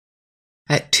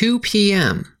At 2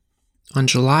 p.m. on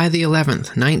July the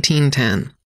 11th,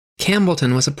 1910,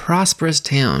 Campbellton was a prosperous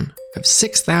town of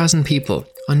 6,000 people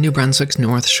on New Brunswick's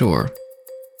North Shore.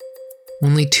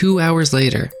 Only 2 hours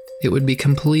later, it would be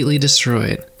completely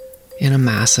destroyed in a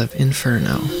massive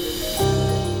inferno.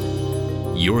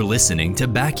 You're listening to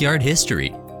Backyard History,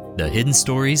 the hidden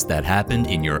stories that happened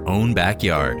in your own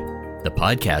backyard, the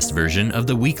podcast version of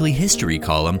the weekly history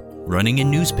column running in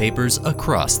newspapers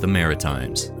across the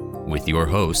Maritimes, with your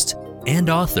host and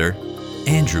author,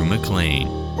 Andrew McLean.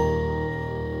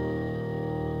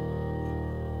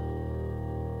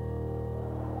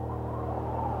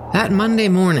 That Monday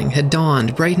morning had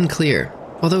dawned bright and clear,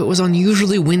 although it was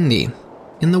unusually windy,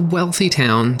 in the wealthy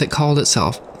town that called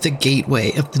itself the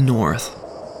Gateway of the North.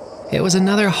 It was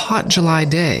another hot July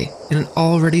day in an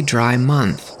already dry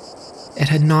month. It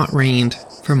had not rained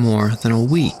for more than a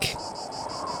week.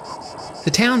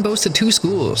 The town boasted 2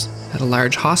 schools, had a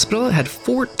large hospital, it had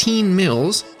 14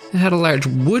 mills, it had a large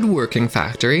woodworking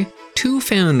factory, 2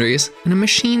 foundries, and a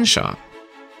machine shop.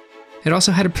 It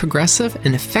also had a progressive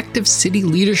and effective city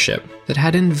leadership that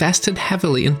had invested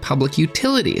heavily in public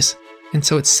utilities, and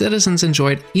so its citizens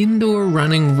enjoyed indoor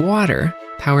running water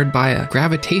powered by a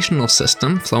gravitational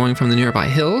system flowing from the nearby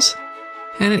hills,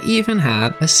 and it even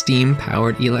had a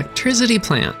steam-powered electricity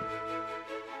plant.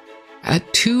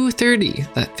 At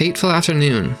 2:30 that fateful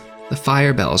afternoon, the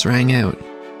fire bells rang out.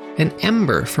 An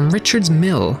ember from Richard's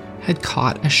mill had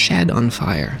caught a shed on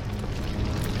fire.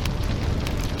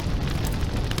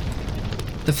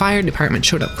 The fire department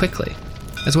showed up quickly,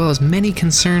 as well as many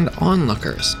concerned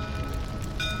onlookers.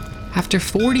 After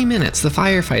 40 minutes, the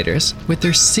firefighters, with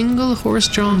their single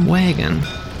horse-drawn wagon,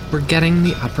 were getting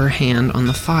the upper hand on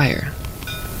the fire.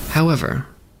 However,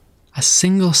 a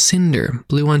single cinder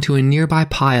blew onto a nearby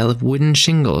pile of wooden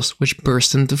shingles which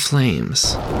burst into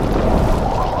flames.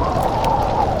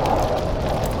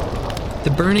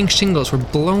 The burning shingles were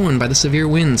blown by the severe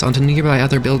winds onto nearby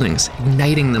other buildings,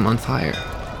 igniting them on fire.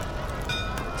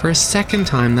 For a second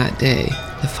time that day,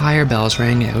 the fire bells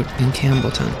rang out in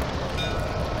Campbellton.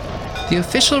 The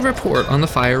official report on the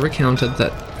fire recounted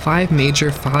that 5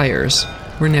 major fires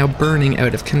were now burning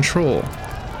out of control.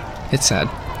 It said,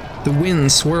 the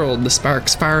wind swirled the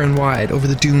sparks far and wide over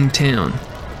the doomed town.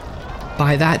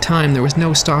 By that time, there was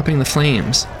no stopping the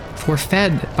flames, for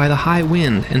fed by the high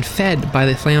wind and fed by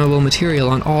the flammable material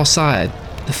on all sides,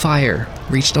 the fire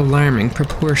reached alarming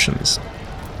proportions.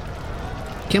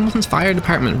 Campbellton's fire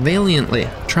department valiantly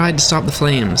tried to stop the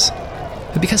flames,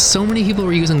 but because so many people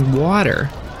were using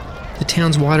water, the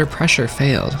town's water pressure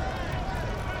failed.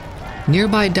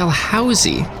 Nearby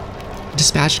Dalhousie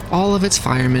dispatched all of its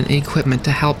firemen and equipment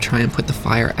to help try and put the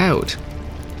fire out.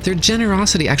 Their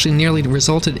generosity actually nearly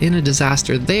resulted in a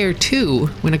disaster there too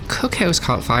when a cookhouse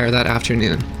caught fire that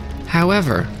afternoon.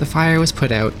 However, the fire was put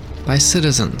out by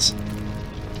citizens.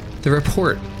 The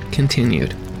report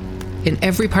continued. In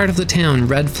every part of the town,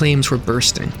 red flames were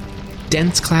bursting.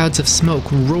 Dense clouds of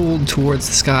smoke rolled towards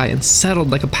the sky and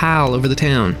settled like a pall over the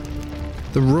town.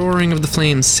 The roaring of the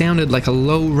flames sounded like a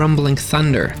low rumbling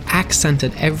thunder,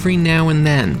 accented every now and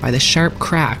then by the sharp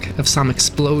crack of some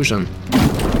explosion.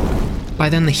 By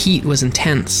then the heat was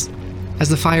intense. As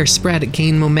the fire spread, it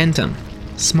gained momentum.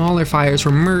 Smaller fires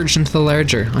were merged into the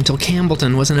larger until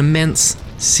Campbellton was an immense,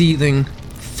 seething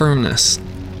furnace.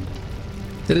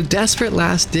 In a desperate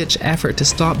last-ditch effort to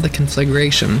stop the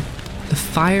conflagration, the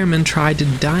firemen tried to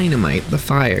dynamite the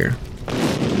fire.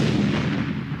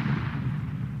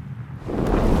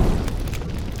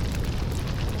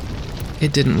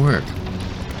 It didn't work.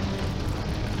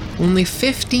 Only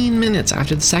 15 minutes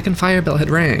after the second fire bell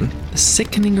had rang, the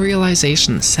sickening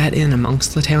realization set in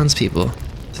amongst the townspeople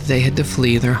that they had to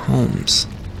flee their homes.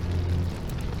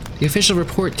 The official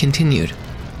report continued.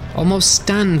 Almost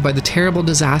stunned by the terrible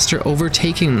disaster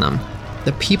overtaking them,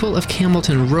 the people of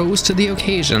Campbellton rose to the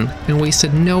occasion and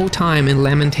wasted no time in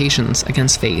lamentations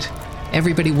against fate.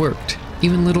 Everybody worked.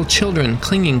 Even little children,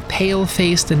 clinging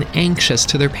pale-faced and anxious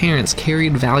to their parents,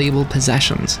 carried valuable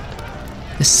possessions.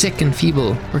 The sick and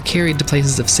feeble were carried to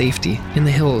places of safety in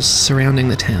the hills surrounding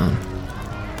the town.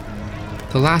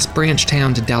 The last branch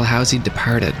town to Dalhousie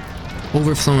departed,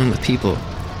 overflowing with people.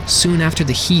 Soon after,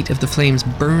 the heat of the flames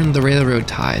burned the railroad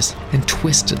ties and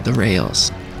twisted the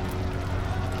rails.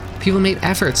 People made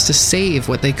efforts to save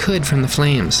what they could from the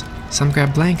flames. Some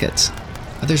grabbed blankets.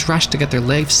 Others rushed to get their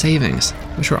life savings,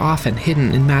 which were often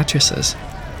hidden in mattresses.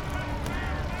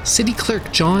 City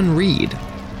Clerk John Reed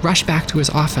rushed back to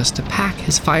his office to pack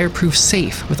his fireproof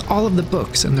safe with all of the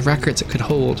books and the records it could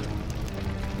hold.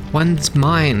 One's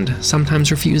mind sometimes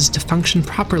refuses to function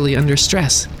properly under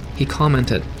stress, he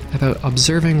commented about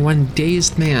observing one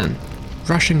dazed man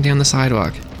rushing down the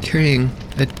sidewalk, carrying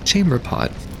a chamber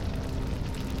pot.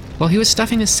 While he was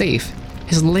stuffing his safe,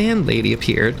 his landlady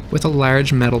appeared with a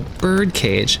large metal bird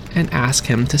cage and asked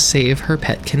him to save her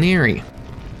pet canary.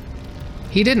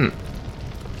 He didn't.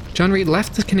 John Reed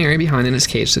left the canary behind in his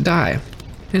cage to die.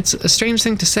 It's a strange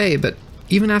thing to say, but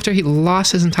even after he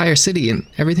lost his entire city and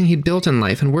everything he'd built in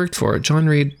life and worked for, John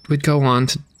Reed would go on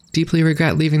to deeply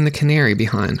regret leaving the canary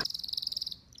behind.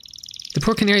 The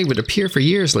poor canary would appear for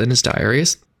years in his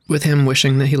diaries, with him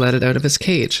wishing that he let it out of his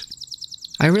cage.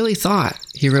 "I really thought,"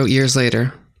 he wrote years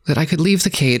later, "that I could leave the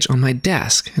cage on my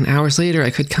desk, and hours later I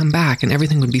could come back and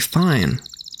everything would be fine.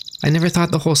 I never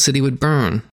thought the whole city would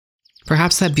burn.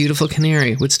 Perhaps that beautiful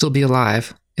canary would still be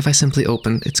alive if I simply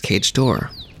opened its cage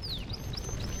door."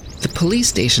 The police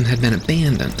station had been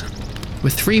abandoned,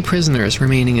 with 3 prisoners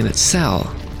remaining in its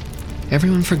cell.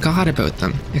 Everyone forgot about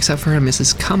them, except for a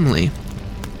Mrs. Cumley,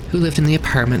 who lived in the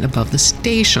apartment above the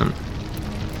station.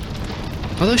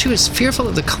 Although she was fearful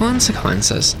of the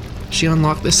consequences, she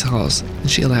unlocked the cells and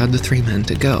she allowed the 3 men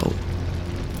to go.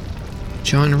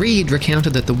 John Reed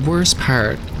recounted that the worst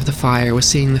part of the fire was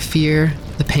seeing the fear,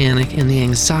 the panic, and the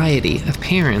anxiety of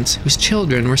parents whose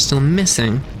children were still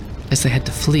missing as they had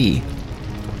to flee.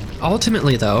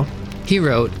 Ultimately, though, he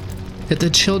wrote that the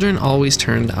children always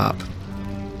turned up.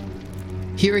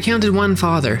 He recounted one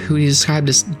father who he described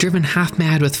as driven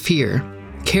half-mad with fear,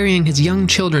 carrying his young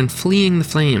children fleeing the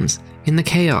flames. In the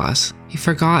chaos, he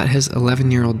forgot his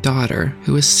 11-year-old daughter,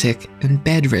 who was sick and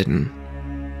bedridden.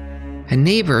 A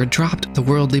neighbor dropped the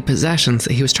worldly possessions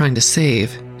that he was trying to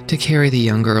save to carry the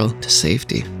young girl to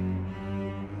safety.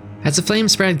 As the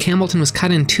flames spread, Campbellton was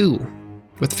cut in 2,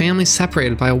 with families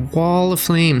separated by a wall of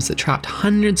flames that trapped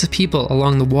hundreds of people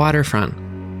along the waterfront.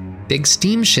 Big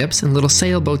steamships and little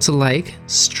sailboats alike,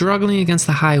 struggling against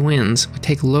the high winds, would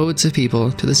take loads of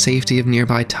people to the safety of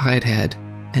nearby Tidehead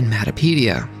and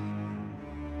Matapedia.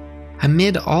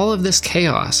 Amid all of this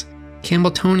chaos,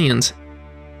 Campbelltonians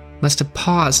must have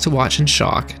paused to watch in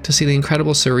shock to see the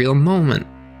incredible surreal moment.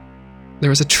 There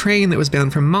was a train that was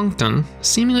bound for Moncton,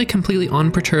 seemingly completely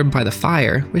unperturbed by the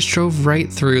fire, which drove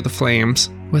right through the flames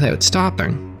without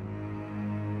stopping.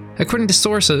 According to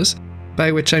sources,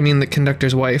 by which I mean the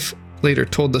conductor's wife later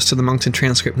told this to the Moncton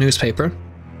Transcript newspaper,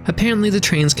 apparently the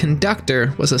train's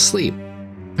conductor was asleep.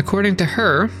 According to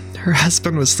her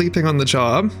husband was sleeping on the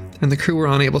job, and the crew were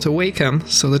unable to wake him,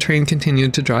 so the train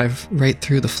continued to drive right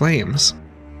through the flames.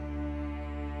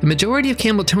 The majority of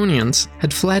Campbelltonians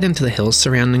had fled into the hills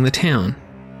surrounding the town.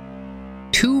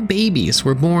 2 babies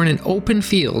were born in open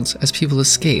fields as people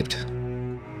escaped.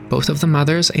 Both of the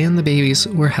mothers and the babies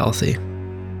were healthy.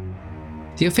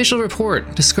 The official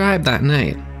report described that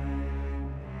night.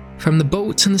 From the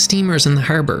boats and the steamers in the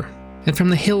harbor, and from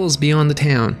the hills beyond the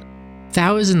town,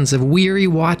 thousands of weary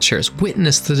watchers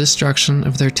witnessed the destruction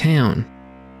of their town.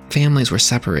 Families were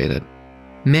separated.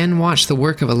 Men watched the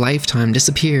work of a lifetime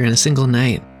disappear in a single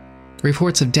night.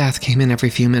 Reports of death came in every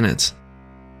few minutes.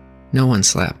 No one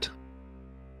slept.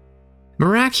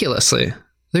 Miraculously,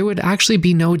 there would actually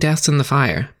be no deaths in the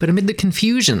fire, but amid the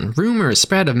confusion, rumors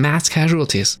spread of mass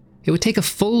casualties. It would take a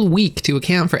full week to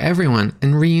account for everyone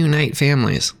and reunite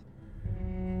families.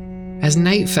 As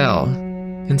night fell,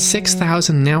 and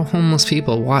 6,000 now homeless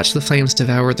people watched the flames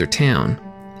devour their town,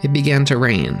 it began to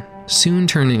rain, soon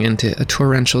turning into a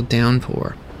torrential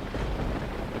downpour.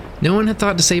 No one had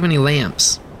thought to save any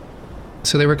lamps,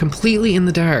 so they were completely in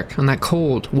the dark on that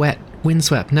cold, wet,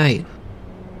 windswept night.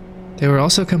 They were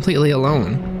also completely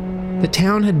alone. The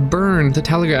town had burned the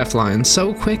telegraph lines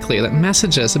so quickly that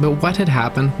messages about what had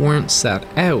happened weren't set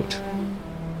out.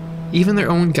 Even their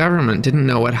own government didn't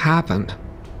know what happened.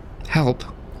 Help,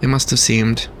 it must have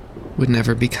seemed, would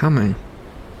never be coming.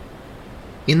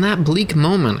 In that bleak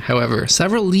moment, however,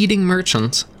 several leading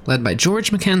merchants, led by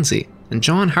George Mackenzie and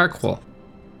John Harkwell,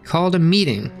 called a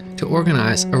meeting to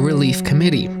organize a relief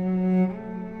committee.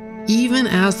 Even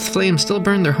as the flames still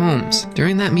burned their homes,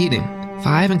 during that meeting,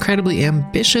 5 incredibly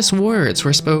ambitious words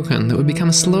were spoken that would become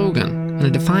a slogan and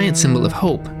a defiant symbol of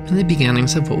hope in the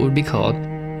beginnings of what would be called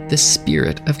the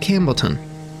Spirit of Campbellton.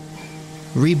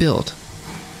 Rebuilt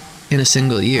in a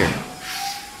single year.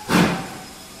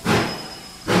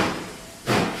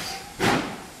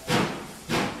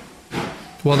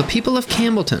 While the people of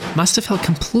Campbellton must have felt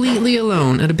completely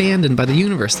alone and abandoned by the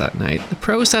universe that night, the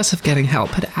process of getting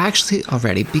help had actually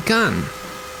already begun.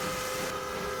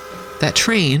 That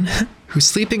train, whose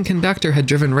sleeping conductor had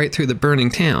driven right through the burning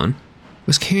town,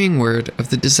 was carrying word of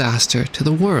the disaster to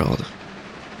the world.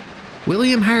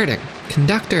 William Harding,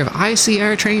 conductor of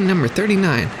ICR train number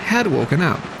 39, had woken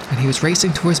up, and he was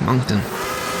racing towards Moncton.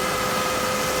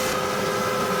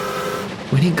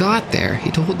 When he got there, he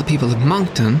told the people of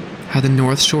Moncton how the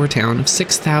North Shore town of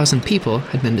 6,000 people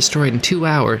had been destroyed in 2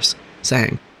 hours,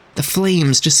 saying, "The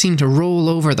flames just seemed to roll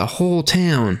over the whole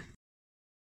town."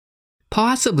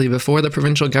 Possibly before the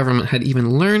provincial government had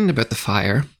even learned about the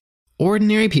fire,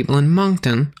 ordinary people in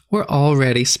Moncton were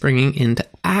already springing into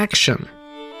action.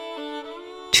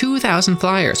 2,000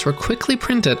 flyers were quickly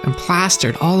printed and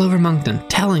plastered all over Moncton,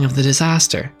 telling of the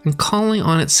disaster and calling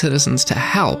on its citizens to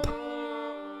help.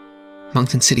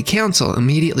 Moncton City Council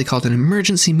immediately called an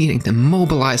emergency meeting to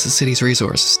mobilize the city's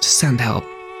resources to send help.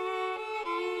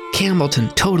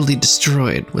 "Campbellton totally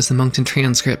destroyed" was the Moncton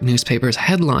Transcript newspaper's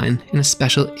headline in a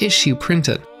special issue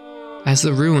printed, as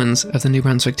the ruins of the New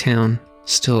Brunswick town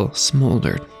still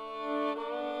smoldered.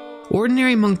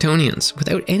 Ordinary Monctonians,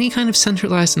 without any kind of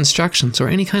centralized instructions or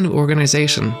any kind of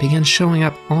organization, began showing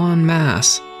up en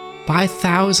masse, by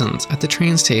thousands, at the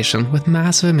train station with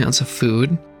massive amounts of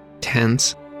food,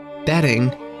 tents,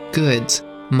 bedding, goods,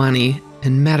 money,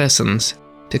 and medicines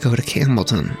to go to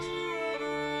Campbellton.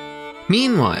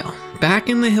 Meanwhile, back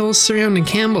in the hills surrounding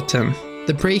Campbellton,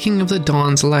 the breaking of the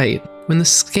dawn's light, when the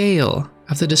scale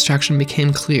of the destruction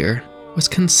became clear, was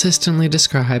consistently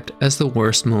described as the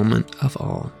worst moment of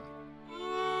all.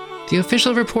 The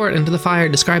official report into the fire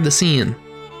described the scene.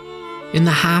 In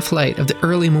the half-light of the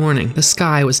early morning, the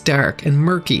sky was dark and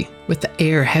murky, with the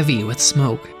air heavy with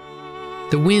smoke.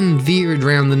 The wind veered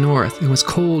round the north and was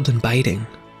cold and biting,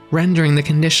 rendering the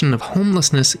condition of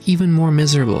homelessness even more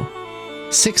miserable.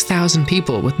 6,000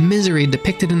 people with misery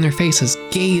depicted in their faces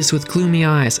gazed with gloomy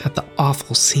eyes at the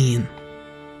awful scene.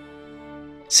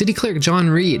 City Clerk John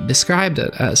Reid described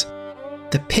it as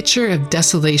the picture of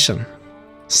desolation.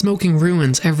 Smoking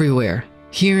ruins everywhere,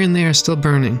 here and there still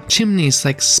burning, chimneys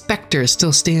like specters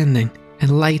still standing,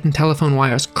 and light and telephone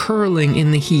wires curling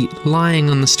in the heat lying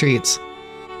on the streets,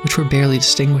 which were barely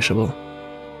distinguishable.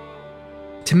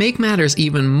 To make matters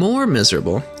even more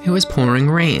miserable, it was pouring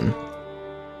rain.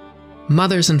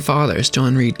 Mothers and fathers,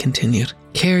 John Reid continued,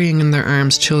 carrying in their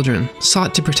arms children,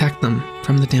 sought to protect them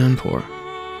from the downpour.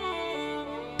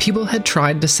 People had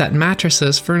tried to set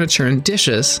mattresses, furniture, and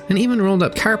dishes, and even rolled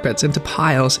up carpets into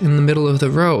piles in the middle of the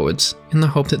roads, in the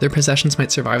hope that their possessions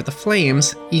might survive the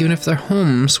flames, even if their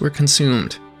homes were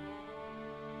consumed.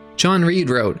 John Reid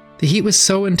wrote, "The heat was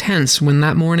so intense when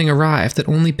that morning arrived that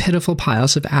only pitiful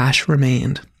piles of ash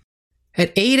remained."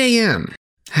 At 8 a.m.,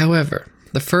 however,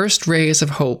 the first rays of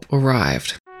hope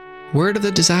arrived. Word of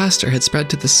the disaster had spread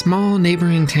to the small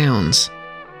neighboring towns,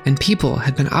 and people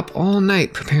had been up all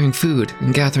night preparing food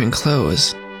and gathering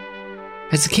clothes.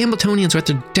 As the Campbelltonians were at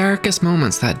their darkest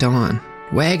moments that dawn,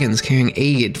 wagons carrying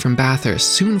aid from Bathurst,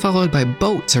 soon followed by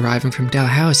boats arriving from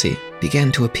Dalhousie,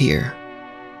 began to appear.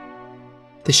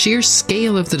 The sheer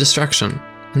scale of the destruction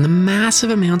and the massive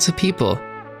amounts of people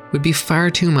would be far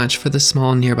too much for the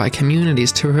small nearby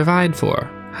communities to provide for,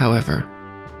 however.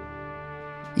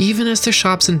 Even as their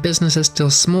shops and businesses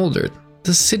still smoldered,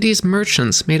 the city's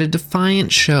merchants made a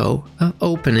defiant show of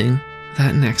opening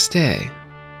that next day.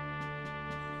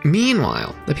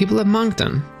 Meanwhile, the people of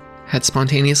Moncton had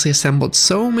spontaneously assembled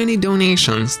so many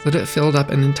donations that it filled up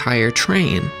an entire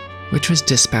train, which was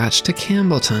dispatched to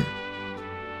Campbellton.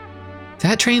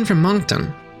 That train from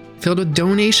Moncton, filled with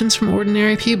donations from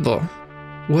ordinary people,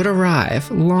 would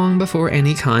arrive long before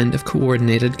any kind of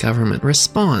coordinated government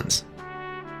response.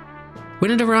 When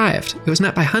it arrived, it was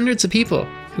met by hundreds of people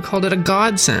who called it a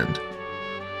godsend.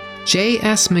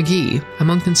 J.S. McGee, a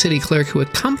Moncton city clerk who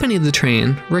accompanied the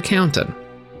train, recounted,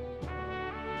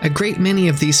 "A great many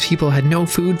of these people had no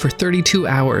food for 32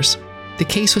 hours. The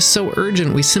case was so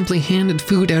urgent we simply handed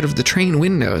food out of the train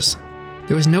windows.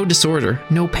 There was no disorder,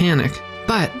 no panic,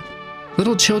 but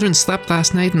little children slept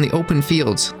last night in the open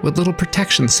fields with little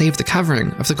protection save the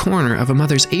covering of the corner of a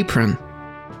mother's apron."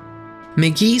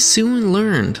 McGee soon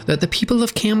learned that the people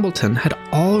of Campbellton had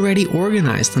already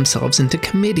organized themselves into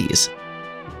committees.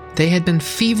 They had been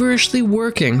feverishly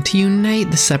working to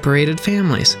unite the separated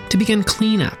families, to begin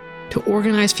cleanup, to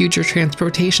organize future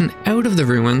transportation out of the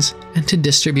ruins, and to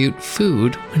distribute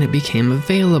food when it became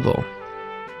available.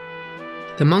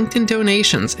 The Moncton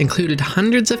donations included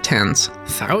hundreds of tents,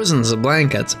 thousands of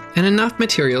blankets, and enough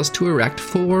materials to erect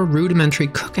 4 rudimentary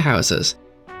cookhouses,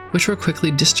 which were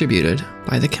quickly distributed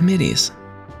by the committees.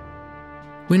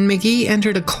 When McGee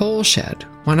entered a coal shed,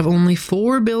 one of only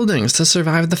 4 buildings to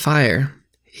survive the fire,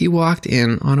 he walked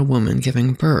in on a woman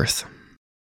giving birth.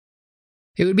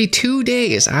 It would be 2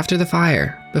 days after the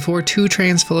fire before 2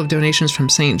 trains full of donations from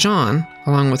St. John,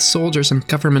 along with soldiers and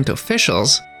government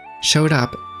officials, showed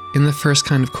up in the first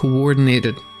kind of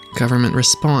coordinated government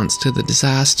response to the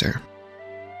disaster.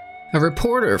 A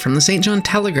reporter from the St. John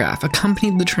Telegraph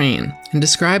accompanied the train and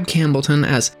described Campbellton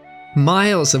as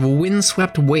miles of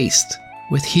windswept waste,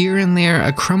 with here and there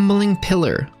a crumbling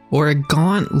pillar or a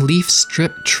gaunt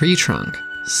leaf-stripped tree trunk,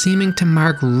 seeming to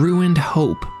mark ruined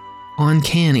hope,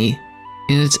 uncanny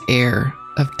in its air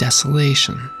of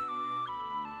desolation.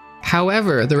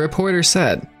 However, the reporter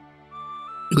said,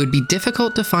 it would be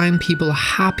difficult to find people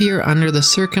happier under the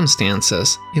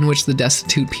circumstances in which the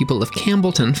destitute people of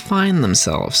Campbellton find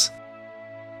themselves.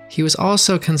 He was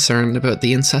also concerned about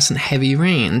the incessant heavy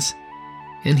rains,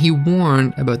 and he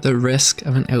warned about the risk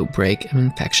of an outbreak of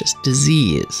infectious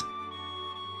disease.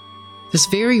 This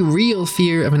very real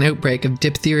fear of an outbreak of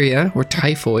diphtheria or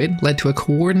typhoid led to a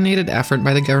coordinated effort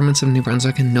by the governments of New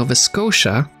Brunswick and Nova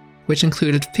Scotia, which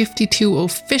included 52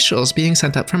 officials being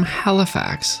sent up from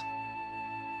Halifax.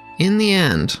 In the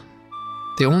end,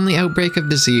 the only outbreak of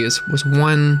disease was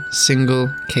one single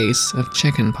case of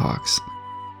chickenpox.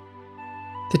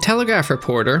 The Telegraph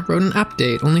reporter wrote an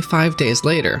update only 5 days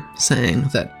later, saying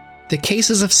that the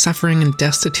cases of suffering and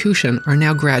destitution are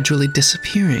now gradually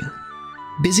disappearing.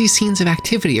 Busy scenes of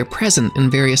activity are present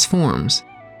in various forms.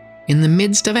 In the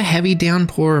midst of a heavy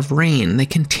downpour of rain, they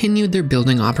continued their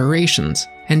building operations,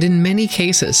 and in many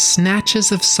cases,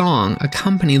 snatches of song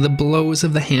accompany the blows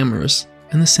of the hammers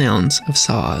and the sounds of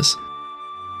saws.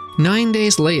 9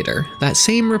 days later, that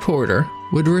same reporter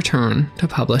would return to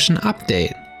publish an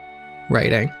update,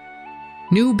 writing,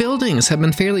 "New buildings have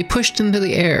been fairly pushed into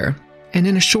the air, and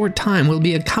in a short time will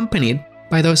be accompanied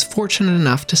by those fortunate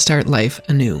enough to start life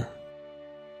anew."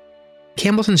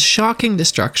 Campbellton's shocking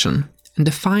destruction and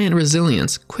defiant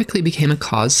resilience quickly became a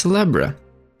cause célèbre.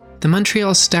 The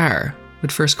Montreal Star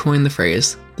would first coin the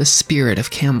phrase, "the spirit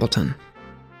of Campbellton."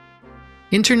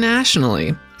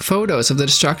 Internationally, photos of the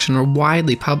destruction were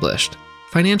widely published.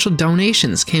 Financial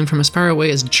donations came from as far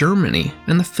away as Germany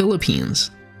and the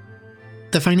Philippines.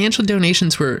 The financial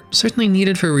donations were certainly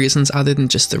needed for reasons other than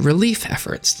just the relief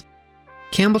efforts.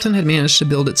 Campbellton had managed to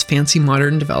build its fancy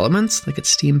modern developments, like its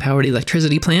steam-powered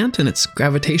electricity plant and its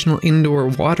gravitational indoor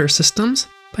water systems,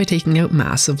 by taking out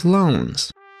massive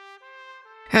loans.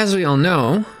 As we all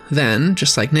know, then,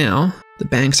 just like now, the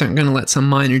banks aren't going to let some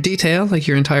minor detail, like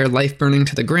your entire life burning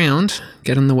to the ground,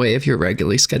 get in the way of your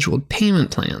regularly scheduled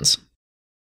payment plans.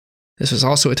 This was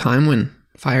also a time when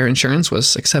fire insurance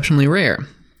was exceptionally rare,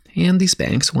 and these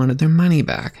banks wanted their money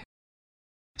back.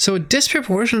 So a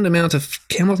disproportionate amount of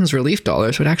Campbellton's relief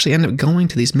dollars would actually end up going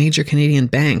to these major Canadian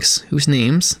banks, whose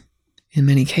names, in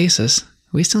many cases,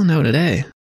 we still know today.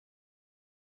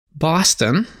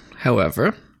 Boston,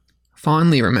 however,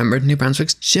 fondly remembered New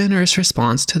Brunswick's generous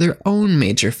response to their own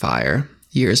major fire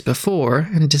years before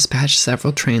and dispatched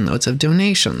several trainloads of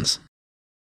donations.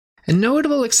 A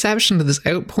notable exception to this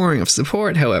outpouring of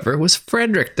support, however, was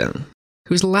Fredericton,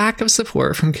 whose lack of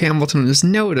support from Campbellton was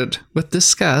noted with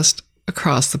disgust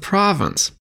across the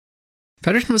province.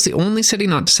 Fredericton was the only city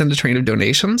not to send a train of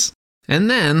donations, and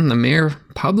then the mayor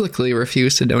publicly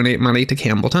refused to donate money to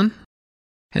Campbellton.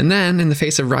 And then, in the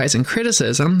face of rising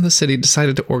criticism, the city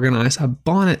decided to organize a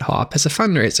bonnet hop as a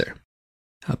fundraiser.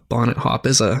 A bonnet hop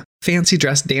is a fancy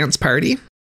dress dance party,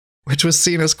 which was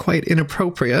seen as quite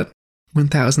inappropriate when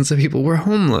thousands of people were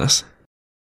homeless.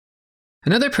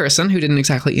 Another person who didn't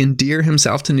exactly endear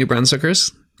himself to New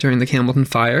Brunswickers during the Campbellton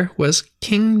fire was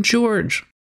King George.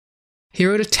 He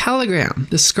wrote a telegram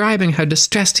describing how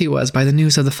distressed he was by the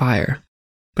news of the fire,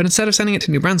 but instead of sending it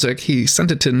to New Brunswick, he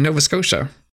sent it to Nova Scotia.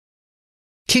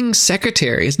 King's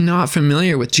secretary is not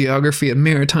familiar with geography of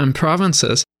maritime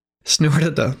provinces,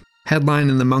 snorted the headline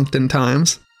in the Moncton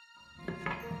Times.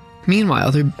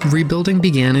 Meanwhile, the rebuilding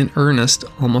began in earnest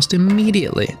almost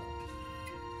immediately.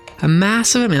 A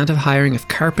massive amount of hiring of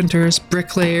carpenters,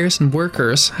 bricklayers, and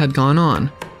workers had gone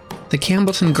on. The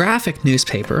Campbellton Graphic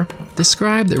newspaper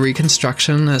described the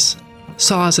reconstruction as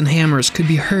saws and hammers could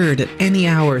be heard at any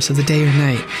hours of the day or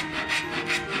night.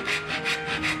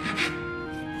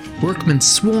 Workmen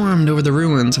swarmed over the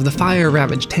ruins of the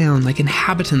fire-ravaged town like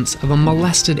inhabitants of a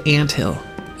molested anthill,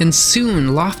 and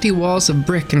soon lofty walls of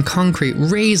brick and concrete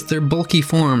raised their bulky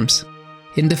forms,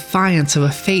 in defiance of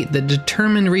a fate that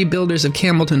determined rebuilders of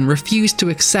Campbellton refused to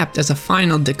accept as a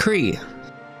final decree.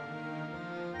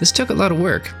 This took a lot of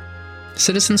work.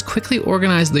 Citizens quickly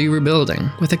organized the rebuilding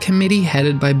with a committee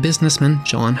headed by businessman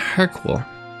John Harquell.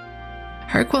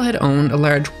 Harquell had owned a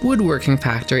large woodworking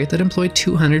factory that employed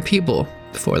 200 people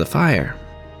before the fire.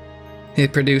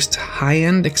 It produced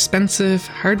high-end, expensive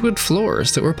hardwood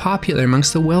floors that were popular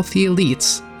amongst the wealthy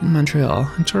elites in Montreal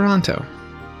and Toronto.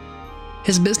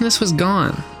 His business was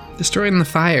gone, destroyed in the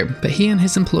fire, but he and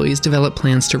his employees developed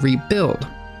plans to rebuild.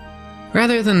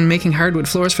 Rather than making hardwood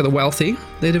floors for the wealthy,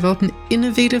 they developed an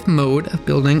innovative mode of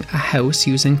building a house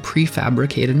using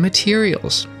prefabricated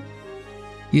materials.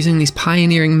 Using these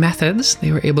pioneering methods,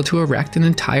 they were able to erect an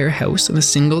entire house in a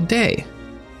single day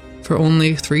for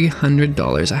only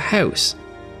 $300 a house,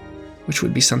 which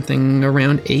would be something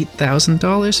around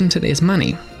 $8,000 in today's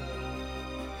money.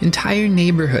 Entire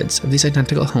neighborhoods of these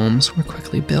identical homes were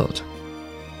quickly built.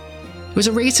 It was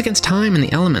a race against time and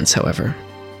the elements, however.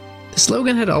 The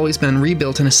slogan had always been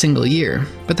rebuilt in a single year,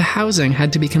 but the housing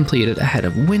had to be completed ahead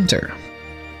of winter.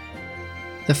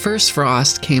 The first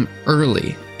frost came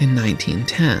early in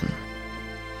 1910.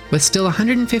 With still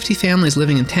 150 families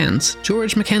living in tents,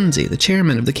 George Mackenzie, the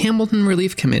chairman of the Campbellton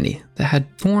Relief Committee that had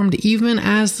formed even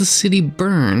as the city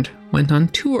burned, went on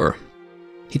tour.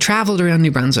 He traveled around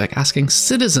New Brunswick asking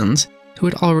citizens who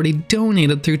had already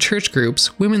donated through church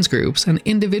groups, women's groups, and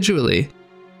individually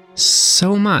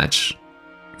so much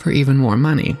for even more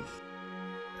money.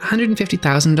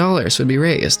 $150,000 would be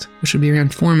raised, which would be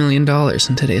around $4 million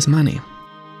in today's money.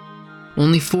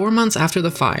 Only 4 months after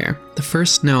the fire, the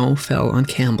first snow fell on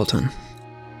Campbellton.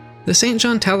 The St.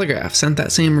 John Telegraph sent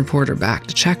that same reporter back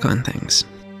to check on things.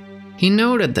 He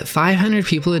noted that 500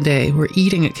 people a day were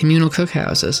eating at communal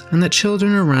cookhouses and that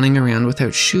children were running around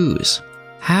without shoes.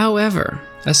 However,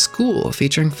 a school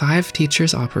featuring 5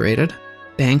 teachers operated,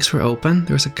 banks were open,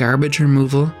 there was a garbage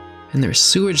removal, and there were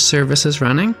sewage services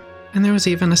running, and there was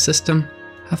even a system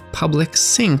of public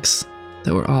sinks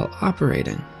that were all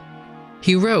operating.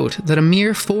 He wrote that a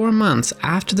mere 4 months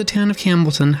after the town of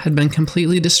Campbellton had been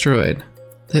completely destroyed,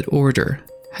 that order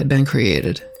had been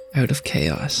created out of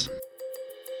chaos.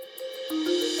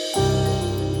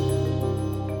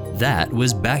 That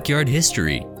was Backyard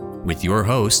History with your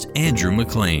host, Andrew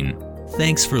McLean.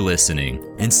 Thanks for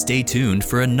listening, and stay tuned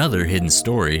for another hidden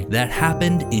story that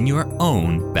happened in your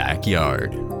own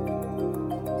backyard.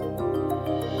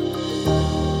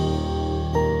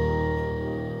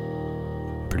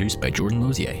 Produced by Jordan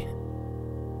Lozier.